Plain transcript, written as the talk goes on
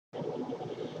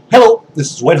Hello,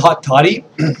 this is WhiteHotToddy,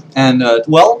 and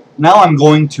well, now I'm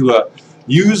going to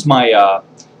use my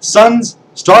son's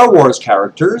Star Wars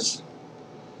characters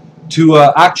to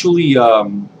actually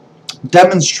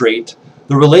demonstrate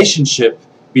the relationship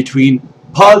between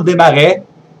Paul Desmarais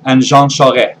and Jean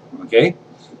Charest. Okay,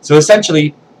 so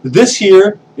essentially, this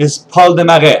here is Paul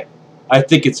Desmarais. I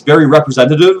think it's very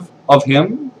representative of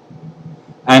him,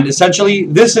 and essentially,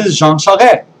 this is Jean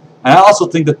Charest. And I also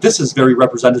think that this is very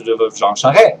representative of Jean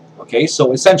Charest. Okay,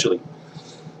 so essentially,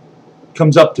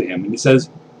 comes up to him and he says,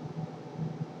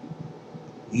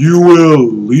 "You will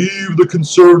leave the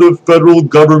conservative federal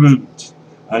government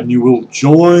and you will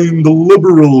join the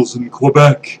liberals in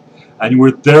Quebec, and you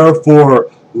will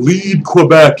therefore lead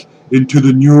Quebec into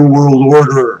the New World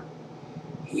Order."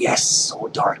 "Yes, O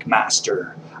Dark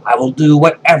Master, I will do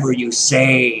whatever you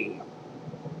say."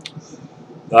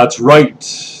 "That's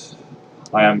right.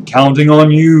 I am counting on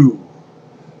you.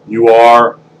 You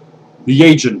are the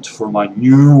agent for my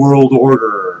New World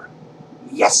Order."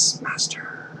 "Yes,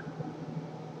 Master."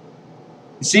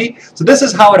 You see? So this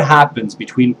is how it happens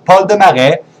between Paul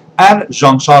Desmarais and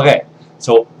Jean Charest.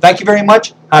 So thank you very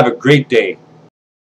much. Have a great day.